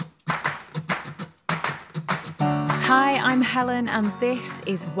Hi, I'm Helen and this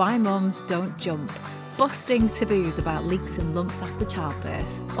is Why Mums Don't Jump. Busting taboos about leaks and lumps after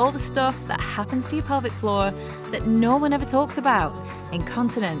childbirth. All the stuff that happens to your pelvic floor that no one ever talks about.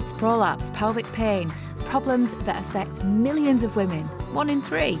 Incontinence, prolapse, pelvic pain, problems that affect millions of women, 1 in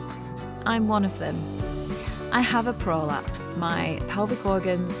 3. I'm one of them. I have a prolapse. My pelvic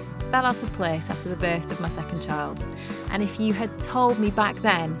organs fell out of place after the birth of my second child. And if you had told me back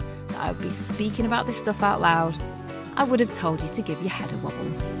then that I would be speaking about this stuff out loud, I would have told you to give your head a wobble.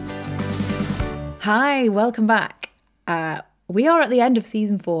 Hi, welcome back. We are at the end of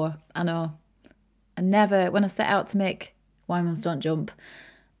season 4. I know. When I set out to make Why Mums Don't Jump,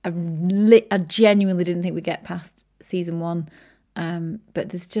 I genuinely didn't think we'd get past season 1. But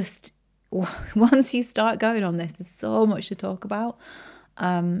there's just, once you start going on this, there's so much to talk about,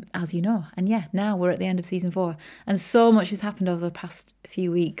 as you know. And yeah, now we're at the end of season 4. And so much has happened over the past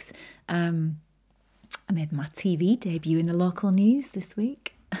few weeks. I made my TV debut in the local news this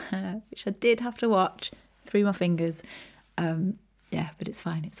week, which I did have to watch through my fingers. But it's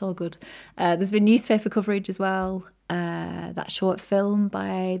fine. It's all good. There's been newspaper coverage as well. That short film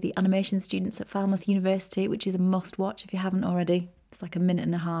by the animation students at Falmouth University, which is a must watch if you haven't already. It's like a minute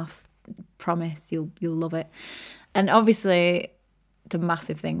and a half. Promise you'll love it. And obviously the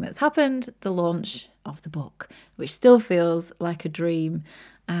massive thing that's happened, the launch of the book, which still feels like a dream.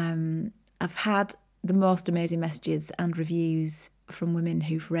 I've had the most amazing messages and reviews from women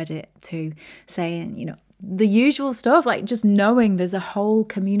who've read it too, saying, the usual stuff, like just knowing there's a whole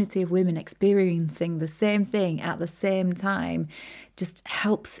community of women experiencing the same thing at the same time just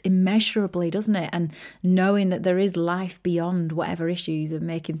helps immeasurably, doesn't it? And knowing that there is life beyond whatever issues are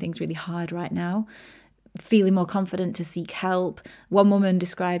making things really hard right now, feeling more confident to seek help. One woman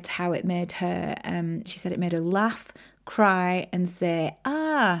described how it made her, she said it made her laugh, cry and say,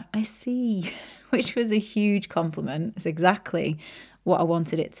 I see, which was a huge compliment. It's exactly what I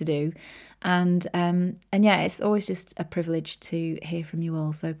wanted it to do. And yeah, it's always just a privilege to hear from you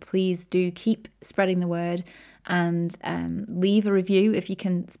all. So please do keep spreading the word and leave a review if you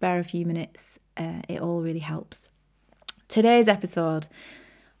can spare a few minutes. It all really helps. Today's episode,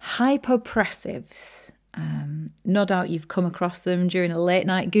 Hypopressives. No doubt you've come across them during a late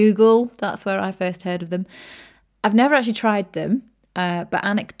night Google. That's where I first heard of them. I've never actually tried them, but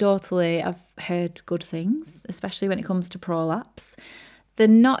anecdotally I've heard good things, especially when it comes to prolapse. They're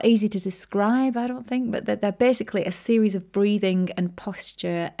not easy to describe, I don't think, but they're basically a series of breathing and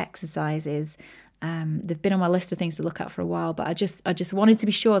posture exercises. They've been on my list of things to look at for a while, but I just wanted to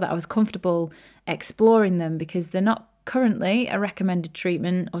be sure that I was comfortable exploring them because they're not currently a recommended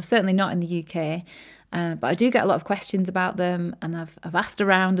treatment, or certainly not in the UK. But I do get a lot of questions about them, and I've asked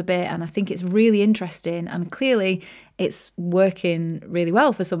around a bit, and I think it's really interesting, and clearly it's working really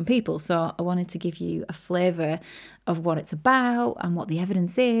well for some people. So I wanted to give you a flavour of what it's about and what the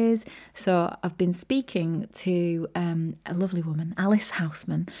evidence is. So I've been speaking to a lovely woman, Alice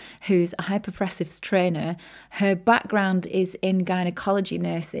Houseman, who's a hypopressives trainer. Her background is in gynecology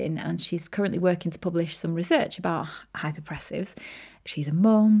nursing, and she's currently working to publish some research about hypopressives. She's a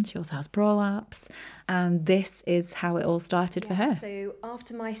mum, she also has prolapse, and this is how it all started for her. So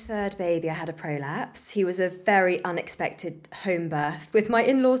after my third baby, I had a prolapse. He was a very unexpected home birth with my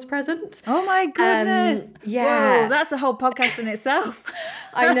in-laws present. Oh my goodness. Yeah. Whoa, that's a whole podcast in itself.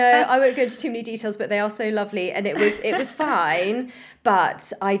 I know, I won't go into too many details, but they are so lovely, and it was fine,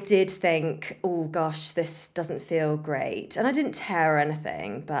 but I did think, oh gosh, this doesn't feel great. And I didn't tear or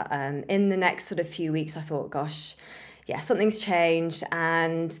anything, but in the next sort of few weeks, I thought, gosh, yeah, something's changed,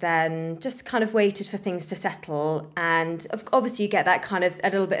 and then just kind of waited for things to settle. And obviously you get that kind of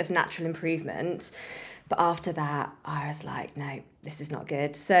a little bit of natural improvement. But after that, I was like, no, this is not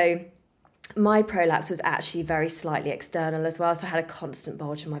good. So my prolapse was actually very slightly external as well. So I had a constant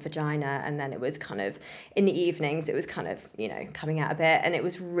bulge in my vagina. And then it was kind of, in the evenings, it was kind of, coming out a bit. And it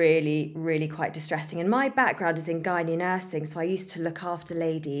was really, really quite distressing. And my background is in gynae nursing. So I used to look after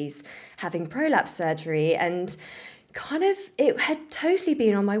ladies having prolapse surgery, and kind of it had totally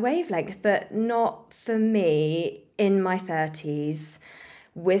been on my wavelength, but not for me in my 30s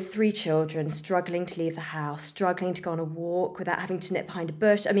with 3 children, struggling to leave the house, struggling to go on a walk without having to nip behind a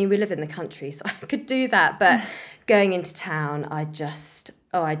bush. I mean, we live in the country, so I could do that, but going into town, I just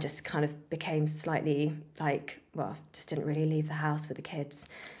kind of became slightly just didn't really leave the house with the kids.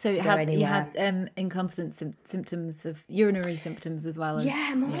 So you had incontinence symptoms of urinary symptoms as well as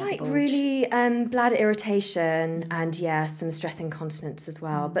really bladder irritation and some stress incontinence as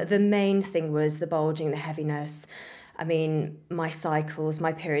well. But the main thing was the bulging, the heaviness. I mean, my cycles,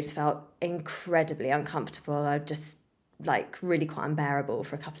 my periods felt incredibly uncomfortable. I just like really quite unbearable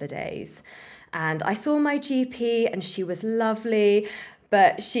for a couple of days. And I saw my GP and she was lovely,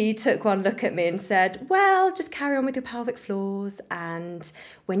 but she took one look at me and said, well, just carry on with your pelvic floors. And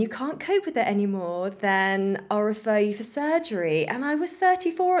when you can't cope with it anymore, then I'll refer you for surgery. And I was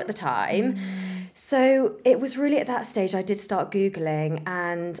 34 at the time. So it was really at that stage I did start Googling,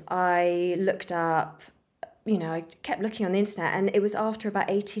 and I looked up, I kept looking on the internet, and it was after about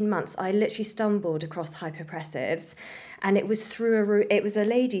 18 months, I literally stumbled across Hypopressives, and it was it was a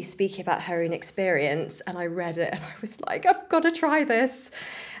lady speaking about her own experience, and I read it and I was like, I've got to try this.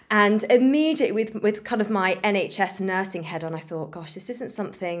 And immediately with kind of my NHS nursing head on, I thought, gosh, this isn't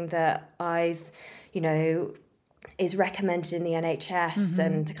something that is recommended in the NHS,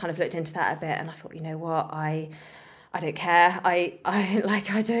 and kind of looked into that a bit, and I thought, you know what, I don't care. I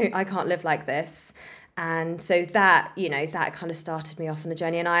can't live like this. And so that kind of started me off on the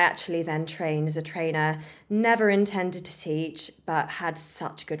journey. And I actually then trained as a trainer, never intended to teach, but had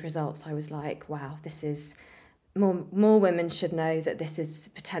such good results. I was like, wow, this is more women should know that this is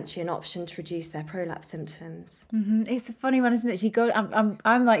potentially an option to reduce their prolapse symptoms. It's a funny one, isn't it?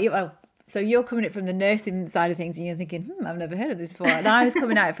 I'm like you. Well, so you're coming at it from the nursing side of things, and you're thinking, I've never heard of this before. And I was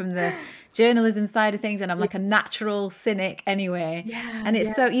coming at it from the journalism side of things, and I'm like a natural cynic anyway. Yeah, and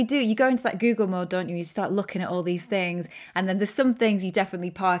it's so you go into that Google mode, don't you? You start looking at all these things, and then there's some things you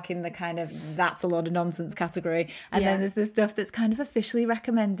definitely park in the kind of that's a lot of nonsense category, and then there's the stuff that's kind of officially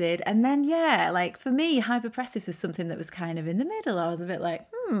recommended, and then like for me, Hypopressives was something that was kind of in the middle. I was a bit like,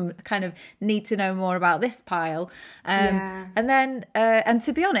 I kind of need to know more about this pile, and then and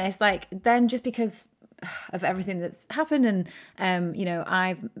to be honest, like then just because of everything that's happened, and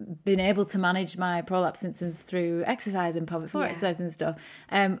I've been able to manage my prolapse symptoms through exercise and pelvic floor exercise and stuff,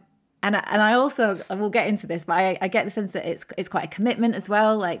 and I also, we'll get into this, but I get the sense that it's quite a commitment as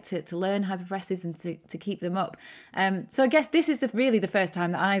well, like to learn Hypopressives and to keep them up, so I guess this is really the first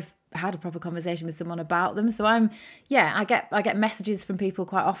time that I've had a proper conversation with someone about them. So I get messages from people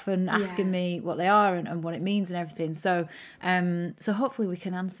quite often asking me what they are and what it means and everything. So so hopefully we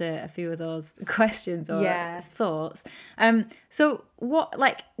can answer a few of those questions or thoughts. So what,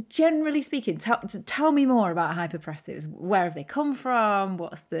 like, generally speaking, tell me more about Hypopressives. Where have they come from?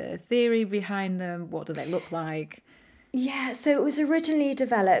 What's the theory behind them? What do they look like? Yeah, so it was originally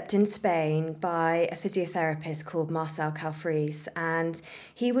developed in Spain by a physiotherapist called Marcel Calfries, and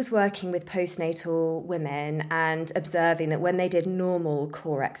he was working with postnatal women and observing that when they did normal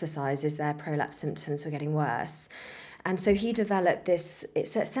core exercises, their prolapse symptoms were getting worse. And so he developed this,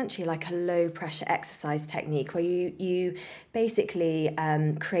 it's essentially like a low pressure exercise technique where you basically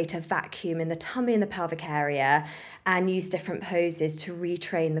create a vacuum in the tummy and the pelvic area and use different poses to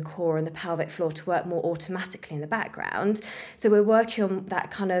retrain the core and the pelvic floor to work more automatically in the background. So we're working on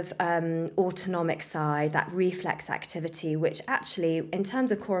that kind of autonomic side, that reflex activity, which actually in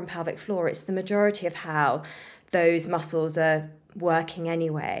terms of core and pelvic floor, it's the majority of how those muscles are working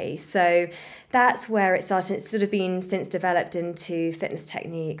anyway. So that's where it started. It's sort of been since developed into fitness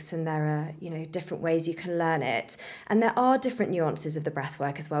techniques, and there are, different ways you can learn it. And there are different nuances of the breath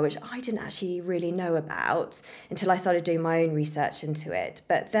work as well, which I didn't actually really know about until I started doing my own research into it.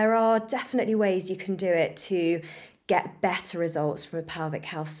 But there are definitely ways you can do it to get better results from a pelvic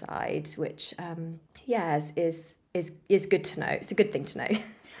health side, which is good to know. It's a good thing to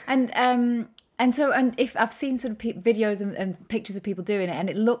know. And if I've seen sort of videos and pictures of people doing it,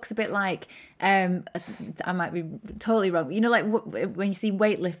 and it looks a bit like, I might be totally wrong, like when you see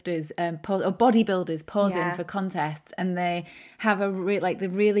weightlifters or bodybuilders posing for contests, and they have the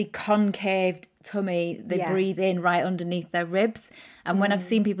really concave tummy, they breathe in right underneath their ribs. And when I've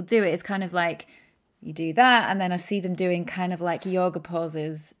seen people do it, it's kind of like you do that, and then I see them doing kind of like yoga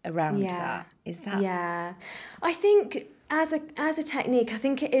poses around that. Is that? Yeah, I think as a technique, I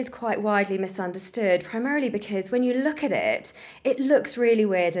think it is quite widely misunderstood, primarily because when you look at it, it looks really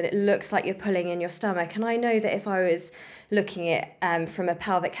weird and it looks like you're pulling in your stomach. And I know that if I was looking at from a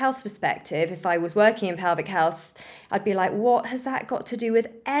pelvic health perspective, if I was working in pelvic health, I'd be like, what has that got to do with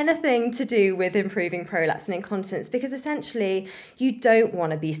anything to do with improving prolapse and incontinence? Because essentially, you don't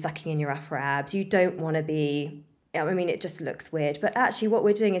want to be sucking in your upper abs. You don't want to be, it just looks weird. But actually what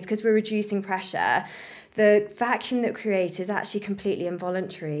we're doing is, because we're reducing pressure, the vacuum that we create is actually completely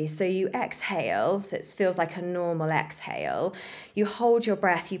involuntary. So you exhale, so it feels like a normal exhale. You hold your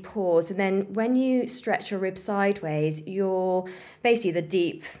breath, you pause, and then when you stretch your ribs sideways, basically the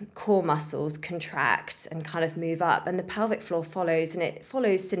deep core muscles contract and kind of move up, and the pelvic floor follows, and it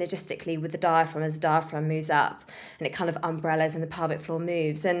follows synergistically with the diaphragm as the diaphragm moves up, and it kind of umbrellas and the pelvic floor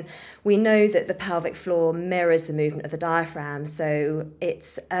moves. And we know that the pelvic floor mirrors the movement of the diaphragm, so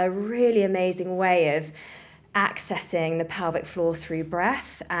it's a really amazing way of accessing the pelvic floor through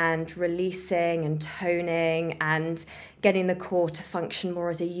breath and releasing and toning and getting the core to function more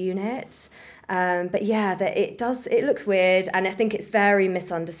as a unit. But yeah, it looks weird, and I think it's very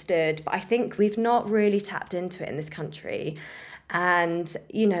misunderstood, but I think we've not really tapped into it in this country. And,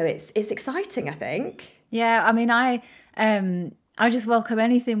 you know, it's exciting, I think. Yeah, I mean, I just welcome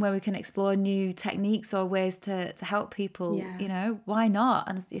anything where we can explore new techniques or ways to help people. Yeah. You know, why not?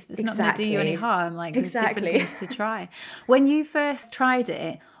 And if it's not going to do you Exactly. any harm, like there's Exactly. different things to try. When you first tried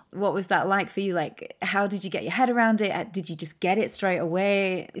it, what was that like for you? Like, how did you get your head around it? Did you just get it straight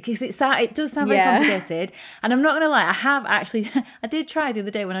away? Because it does sound very Yeah. complicated. And I'm not going to lie, I did try the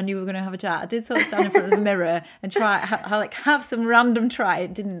other day when I knew we were going to have a chat. I did sort of stand in front of the mirror and try, have some random try.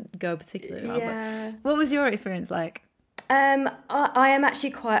 It didn't go particularly well. Yeah. But what was your experience like? I am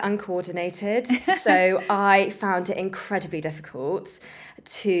actually quite uncoordinated, so I found it incredibly difficult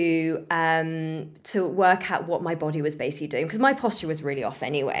to work out what my body was basically doing, because my posture was really off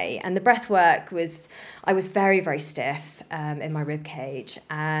anyway, and the breath work I was very, very stiff in my rib cage,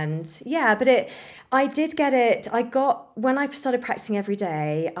 and yeah, but I did get it. When I started practicing every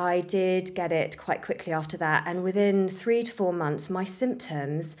day, I did get it quite quickly after that, and within 3 to 4 months, my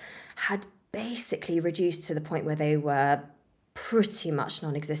symptoms had basically reduced to the point where they were pretty much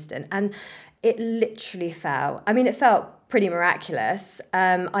non-existent, and it literally it felt pretty miraculous.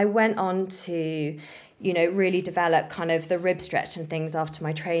 I went on to, you know, really develop kind of the rib stretch and things after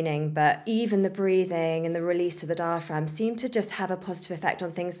my training, but even the breathing and the release of the diaphragm seemed to just have a positive effect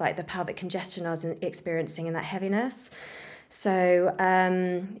on things like the pelvic congestion I was experiencing and that heaviness. So,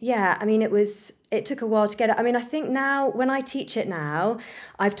 yeah, I mean, it took a while to get it. I mean, I think now when I teach it now,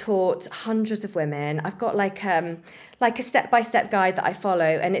 I've taught hundreds of women. I've got like a step-by-step guide that I follow,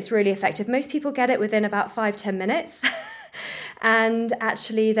 and it's really effective. Most people get it within about 5-10 minutes. And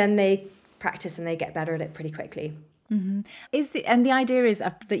actually then they practice and they get better at it pretty quickly. Mm-hmm. And the idea is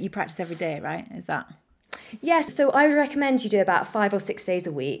that you practice every day, right? Is that? Yes, so I would recommend you do about 5 or 6 days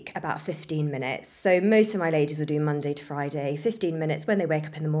a week, about 15 minutes. So most of my ladies will do Monday to Friday, 15 minutes when they wake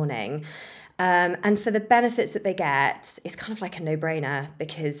up in the morning. And for the benefits that they get, it's kind of like a no-brainer,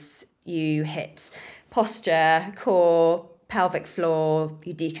 because you hit posture, core, pelvic floor,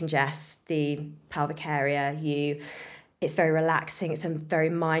 you decongest the pelvic area, it's very relaxing. It's a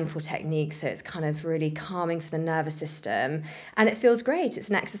very mindful technique, so it's kind of really calming for the nervous system, and it feels great. It's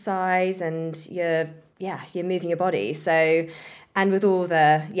an exercise, and you're moving your body. So, and with all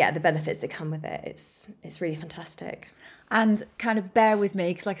the benefits that come with it, it's really fantastic. And kind of bear with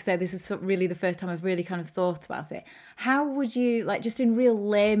me, because like I said, this is really the first time I've really kind of thought about it. How would you, like, just in real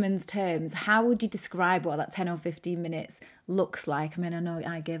layman's terms, how would you describe what that 10 or 15 minutes looks like? I mean, I know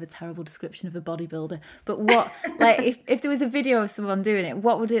I gave a terrible description of a bodybuilder, but what, like, if there was a video of someone doing it,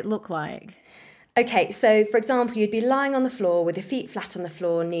 what would it look like? Okay, so for example, you'd be lying on the floor with your feet flat on the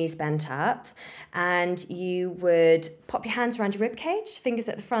floor, knees bent up, and you would pop your hands around your rib cage, fingers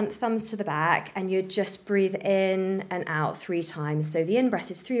at the front, thumbs to the back, and you'd just breathe in and out 3 times. So the in-breath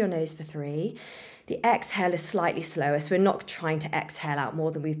is through your nose for 3. The exhale is slightly slower, so we're not trying to exhale out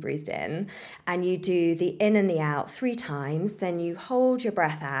more than we've breathed in. And you do the in and the out 3 times, then you hold your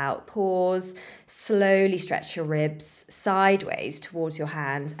breath out, pause, slowly stretch your ribs sideways towards your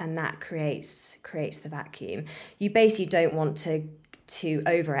hands, and that creates the vacuum. You basically don't want to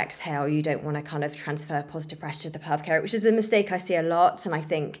over exhale. You don't want to kind of transfer positive pressure to the pelvic area, which is a mistake I see a lot, and I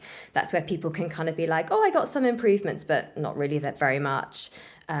think that's where people can kind of be like, oh, I got some improvements, but not really that very much.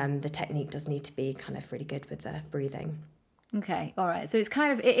 The technique does need to be kind of really good with the breathing. Okay, all right. So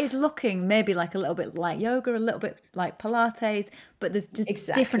it is looking maybe like a little bit like yoga, a little bit like Pilates, but there's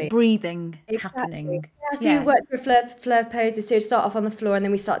just different breathing happening. Yeah, so you work through floor poses. So you start off on the floor, and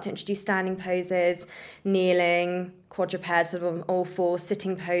then we start to introduce standing poses, kneeling, quadruped, sort of on all fours,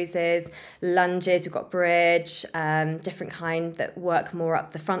 sitting poses, lunges. We've got bridge, different kind that work more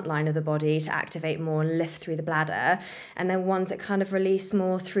up the front line of the body to activate more and lift through the bladder, and then ones that kind of release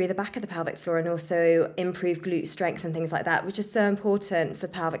more through the back of the pelvic floor and also improve glute strength and things like that, which is so important for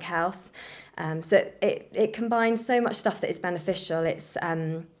pelvic health. So it combines so much stuff that is beneficial. It's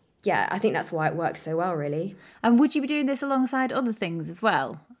I think that's why it works so well, really. And would you be doing this alongside other things as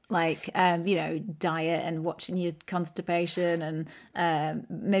well? Like, diet and watching your constipation and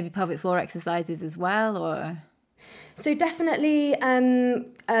maybe pelvic floor exercises as well, or? So definitely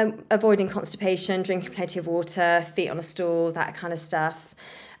avoiding constipation, drinking plenty of water, feet on a stool, that kind of stuff.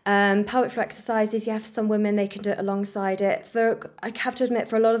 Pelvic floor exercises, for some women, they can do it alongside it. I have to admit,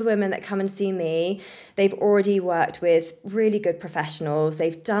 for a lot of the women that come and see me, they've already worked with really good professionals.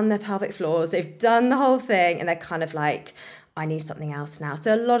 They've done their pelvic floors, they've done the whole thing, and they're kind of like, I need something else now.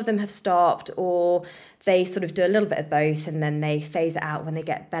 So a lot of them have stopped, or they sort of do a little bit of both and then they phase it out when they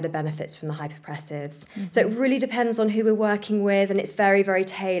get better benefits from the hypopressives. So it really depends on who we're working with, and it's very, very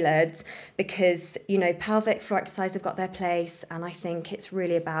tailored because, you know, pelvic floor exercise have got their place, and I think it's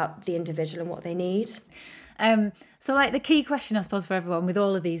really about the individual and what they need. So like the key question, I suppose, for everyone with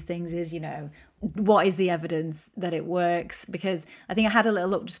all of these things is, you know, what is the evidence that it works? Because I think I had a little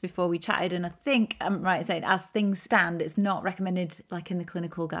look just before we chatted, and I think I'm right in saying, as things stand, it's not recommended like in the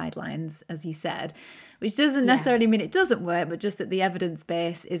clinical guidelines, as you said, which doesn't necessarily mean it doesn't work, but just that the evidence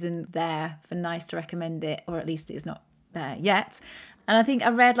base isn't there for NICE to recommend it, or at least it's not there yet. And I think I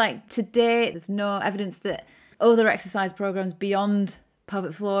read like today, there's no evidence that other exercise programs beyond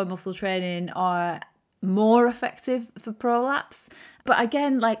pelvic floor muscle training are more effective for prolapse. But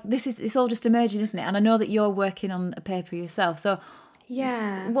again, like it's all just emerging, isn't it? And I know that you're working on a paper yourself. So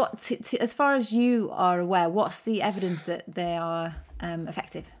yeah, what as far as you are aware, what's the evidence that they are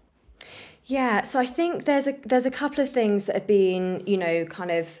effective? Yeah, so I think there's a couple of things that have been, you know,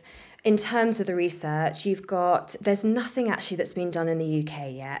 kind of in terms of the research. There's nothing actually that's been done in the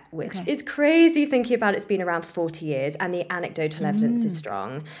UK yet, which is crazy thinking about. It's been around for 40 years and the anecdotal evidence is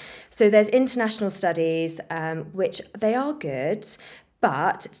strong. So there's international studies, which they are good,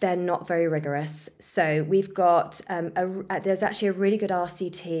 but they're not very rigorous. So we've got, there's actually a really good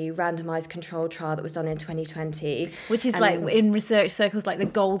RCT, randomized controlled trial that was done in 2020. Which is like in research circles, like the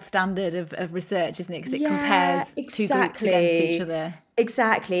gold standard of research, isn't it? Because it compares two groups against each other.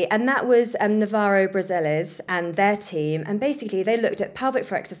 Exactly. And that was Navarro Brazilis and their team. And basically they looked at pelvic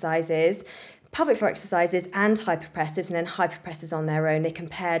floor exercises and hypopressives, and then hypopressives on their own. They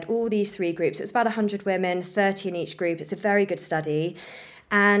compared all these three groups. It was about 100 women, 30 in each group. It's a very good study.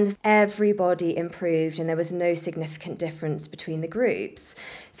 And everybody improved, and there was no significant difference between the groups.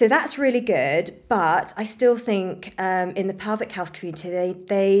 So that's really good. But I still think in the pelvic health community,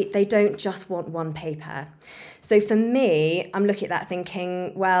 they don't just want one paper. So for me, I'm looking at that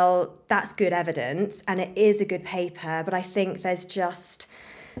thinking, well, that's good evidence, and it is a good paper. But I think this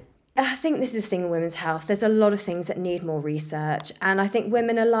is the thing in women's health. There's a lot of things that need more research. And I think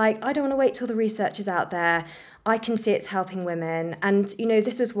women are like, I don't want to wait till the research is out there. I can see it's helping women. And, you know,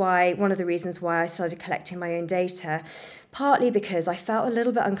 this was one of the reasons why I started collecting my own data, partly because I felt a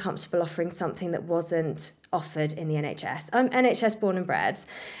little bit uncomfortable offering something that wasn't offered in the NHS. I'm NHS born and bred.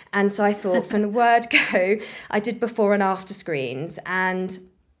 And so I thought from the word go, I did before and after screens, and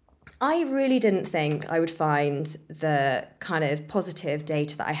I really didn't think I would find the kind of positive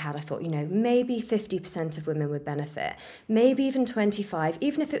data that I had. I thought, you know, maybe 50% of women would benefit, maybe even 25,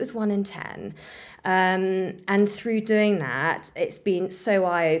 even if it was 1 in 10. And through doing that, it's been so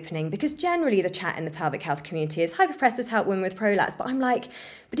eye-opening, because generally the chat in the pelvic health community is hypopressives help women with prolapse. But I'm like,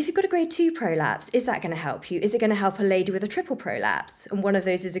 but if you've got a grade 2 prolapse, is that going to help you? Is it going to help a lady with a triple prolapse? And one of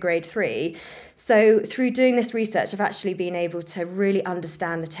those is a grade 3. So through doing this research, I've actually been able to really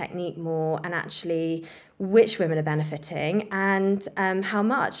understand the technique more, and actually which women are benefiting and how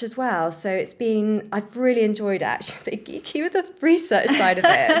much as well. So I've really enjoyed actually a bit geeky with the research side of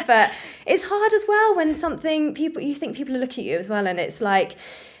it, but it's hard as well when you think people are looking at you as well, and it's like,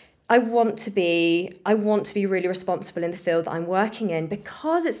 I want to be really responsible in the field that I'm working in,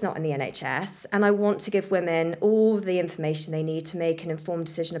 because it's not in the NHS, and I want to give women all the information they need to make an informed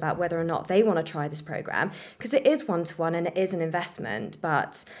decision about whether or not they want to try this program, because it is one-to-one and it is an investment.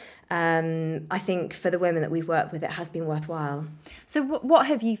 But I think for the women that we've worked with, it has been worthwhile. So what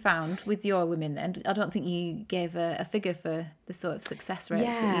have you found with your women then? I don't think you gave a figure for the sort of success rates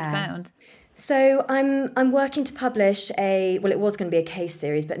that you found. So I'm working to publish it was going to be a case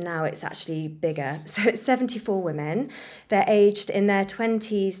series, but now it's actually bigger. So it's 74 women. They're aged in their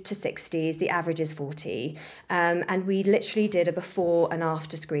 20s to 60s. The average is 40. And we literally did a before and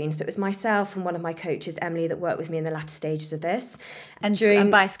after screen. So it was myself and one of my coaches, Emily, that worked with me in the latter stages of this.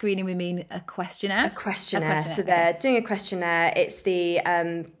 And by screening, we mean a questionnaire? A questionnaire. So they're doing a questionnaire. It's the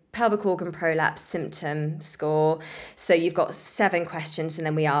pelvic organ prolapse symptom score. So you've got 7 questions, and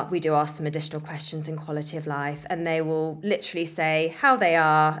then we do ask some additional questions in quality of life, and they will literally say how they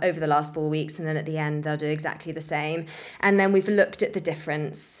are over the last 4 weeks, and then at the end they'll do exactly the same. And then we've looked at the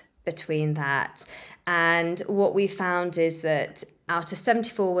difference between that, and what we found is that out of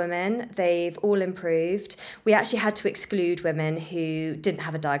 74 women, they've all improved. We actually had to exclude women who didn't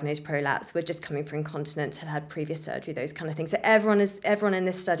have a diagnosed prolapse, were just coming for incontinence, had previous surgery, those kind of things. So everyone in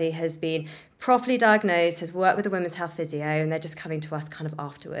this study has been properly diagnosed, has worked with a women's health physio, and they're just coming to us kind of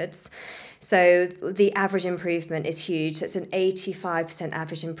afterwards. So the average improvement is huge. So it's an 85%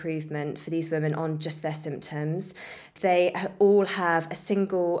 average improvement for these women on just their symptoms. They all have a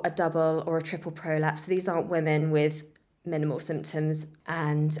single, a double, or a triple prolapse. So these aren't women with minimal symptoms.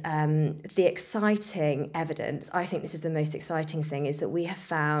 And the exciting evidence, I think this is the most exciting thing, is that we have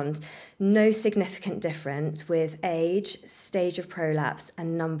found no significant difference with age, stage of prolapse,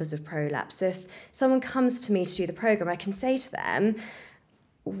 and numbers of prolapse. So if someone comes to me to do the programme, I can say to them,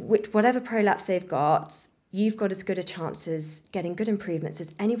 whatever prolapse they've got, you've got as good a chance as getting good improvements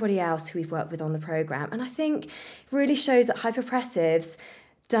as anybody else who we've worked with on the programme. And I think it really shows that Hypopressives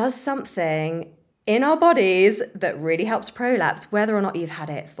does something in our bodies that really helps prolapse, whether or not you've had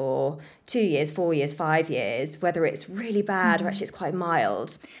it for 2 years, 4 years, 5 years, whether it's really bad or actually it's quite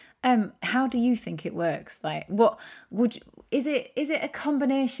mild. How do you think it works? Like, what is it a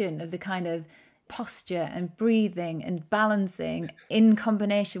combination of the kind of posture and breathing and balancing in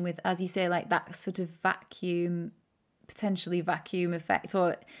combination with, as you say, like that sort of potentially vacuum effect,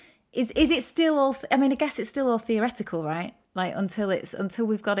 or is it still all, I mean, I guess it's still all theoretical, right? Like until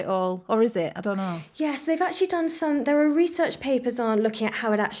we've got it all, or is it? I don't know. Yes, they've actually done there are research papers on looking at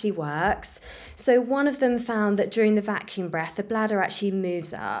how it actually works. So one of them found that during the vacuum breath, the bladder actually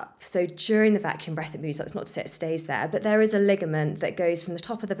moves up. So during the vacuum breath, it moves up. It's not to say it stays there, but there is a ligament that goes from the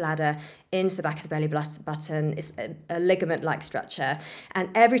top of the bladder into the back of the belly button. It's a ligament-like structure. And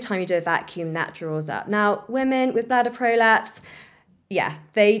every time you do a vacuum, that draws up. Now, women with bladder prolapse, yeah,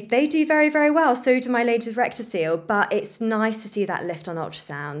 they do very, very well. So do my ladies with rectocele, but it's nice to see that lift on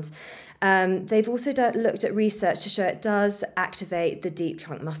ultrasound. They've also looked at research to show it does activate the deep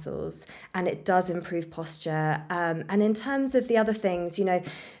trunk muscles and it does improve posture. And in terms of the other things,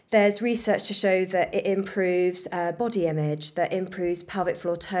 there's research to show that it improves body image, that improves pelvic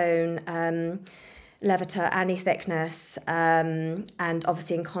floor tone, levator, ani thickness, and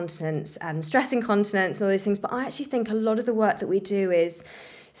obviously incontinence and stress incontinence and all those things. But I actually think a lot of the work that we do is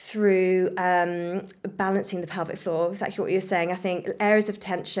through balancing the pelvic floor, exactly what you were saying. I think areas of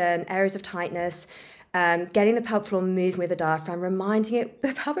tension, areas of tightness, getting the pelvic floor moving with the diaphragm, reminding it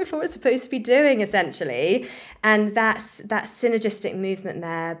the pelvic floor is supposed to be doing, essentially. And that's that synergistic movement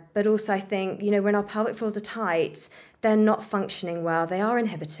there. But also I think, when our pelvic floors are tight, they're not functioning well, they are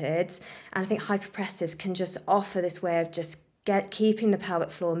inhibited. And I think Hypopressives can just offer this way of just keeping the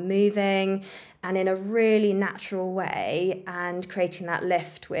pelvic floor moving and in a really natural way and creating that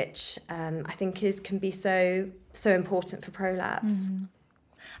lift, which I think can be so important for prolapse. Mm-hmm.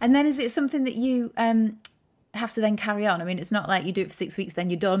 And then is it something that you have to then carry on? I mean, it's not like you do it for 6 weeks, then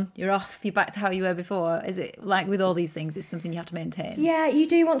you're done, you're off, you're back to how you were before. Is it like with all these things, it's something you have to maintain? Yeah, you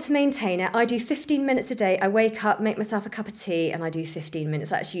do want to maintain it. I do 15 minutes a day. I wake up, make myself a cup of tea, and I do 15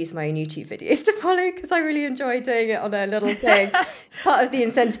 minutes. I actually use my own YouTube videos to follow because I really enjoy doing it on a little thing. It's part of the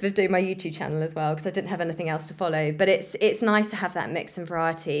incentive of doing my YouTube channel as well because I didn't have anything else to follow. But it's nice to have that mix and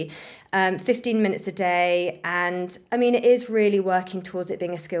variety. 15 minutes a day. And I mean, it is really working towards it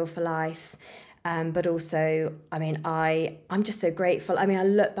being a skill for life. But also, I mean, I'm just so grateful. I mean, I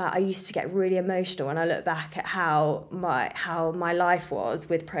look back, I used to get really emotional when I look back at how my life was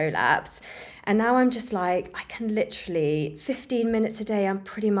with prolapse. And now I'm just like, I can literally, 15 minutes a day, I'm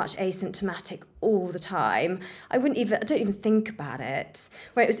pretty much asymptomatic all the time. I don't even think about it.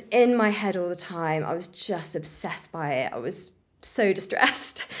 Where it was in my head all the time, I was just obsessed by it. I was so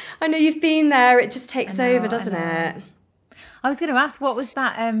distressed. I know you've been there, it just takes over, doesn't it? I was going to ask, what was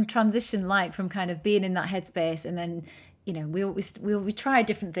that transition like from kind of being in that headspace and then, we try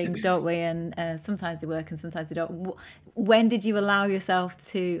different things, don't we? And sometimes they work and sometimes they don't. When did you allow yourself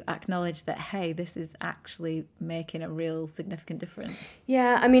to acknowledge that, hey, this is actually making a real significant difference?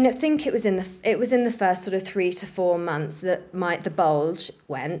 Yeah, I mean, I think it was in the first sort of 3 to 4 months that the bulge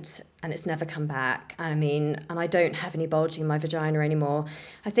went, and it's never come back. And I don't have any bulging in my vagina anymore.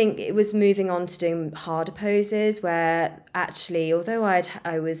 I think it was moving on to doing harder poses where actually, although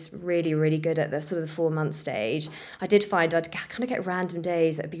I was really, really good at the sort of the 4 month stage, I did find I'd kind of get random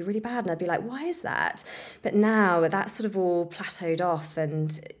days that would be really bad. And I'd be like, why is that? But now that's sort of all plateaued off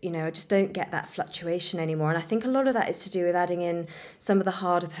and, I just don't get that fluctuation anymore. And I think a lot of that is to do with adding in some of the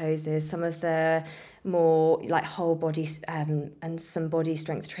harder poses, some of the more like whole body and some body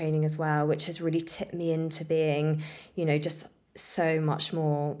strength training as well, which has really tipped me into being, just so much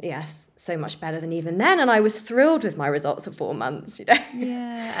better than even then. And I was thrilled with my results at 4 months,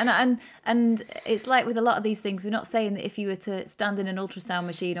 Yeah, and it's like with a lot of these things, we're not saying that if you were to stand in an ultrasound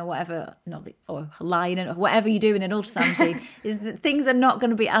machine or whatever, or lie in it, or whatever you do in an ultrasound machine, is that things are not going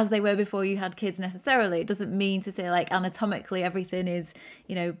to be as they were before you had kids necessarily. It doesn't mean to say like anatomically everything is,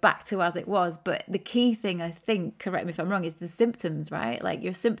 back to as it was. But the key thing, I think, correct me if I'm wrong, is the symptoms, right? Like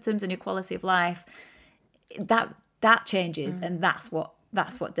your symptoms and your quality of life, that changes, and that's what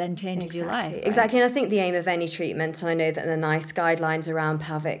that's what then changes your life. Right? Exactly. And I think the aim of any treatment, and I know that the NICE guidelines around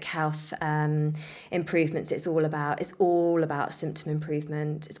pelvic health improvements, it's all about symptom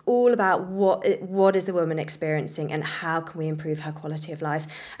improvement. It's all about what is the woman experiencing and how can we improve her quality of life.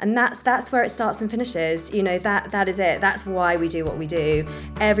 And that's where it starts and finishes. You know, that is it. That's why we do what we do.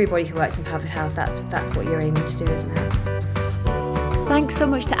 Everybody who works in pelvic health, that's what you're aiming to do, isn't it? Thanks so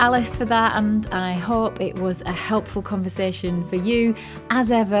much to Alice for that, and I hope it was a helpful conversation for you.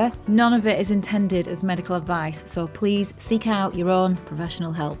 As ever, none of it is intended as medical advice, so please seek out your own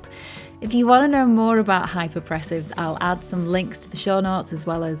professional help. If you want to know more about Hypopressives, I'll add some links to the show notes as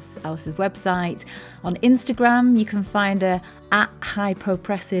well as Alice's website. On Instagram, you can find her at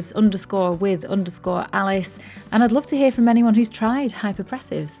Hypopressives_with_Alice. And I'd love to hear from anyone who's tried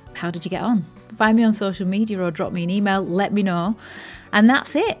Hypopressives. How did you get on? Find me on social media or drop me an email, let me know. And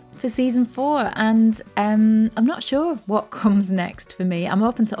that's it for season 4. And I'm not sure what comes next for me. I'm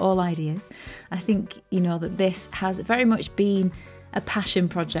open to all ideas. I think, that this has very much been a passion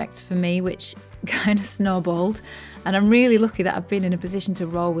project for me, which kind of snowballed. And I'm really lucky that I've been in a position to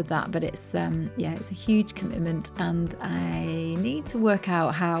roll with that. But it's a huge commitment, and I need to work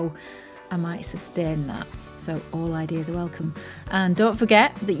out how I might sustain that. So all ideas are welcome. And don't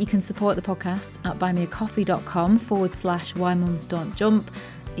forget that you can support the podcast at buymeacoffee.com/whymumsdon'tjump.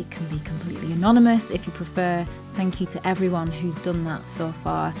 It can be completely anonymous if you prefer. Thank you to everyone who's done that so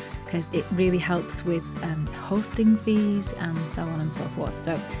far, because it really helps with hosting fees and so on and so forth.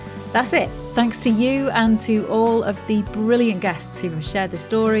 So that's it. Thanks to you and to all of the brilliant guests who have shared their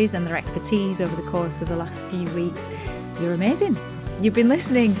stories and their expertise over the course of the last few weeks. You're amazing. You've been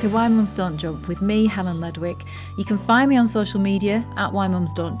listening to Why Mums Don't Jump with me, Helen Ledwick. You can find me on social media at Why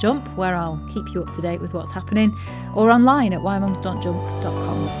Mums Don't Jump, where I'll keep you up to date with what's happening, or online at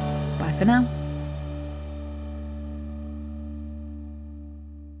whymumsdon'tjump.com. Bye for now.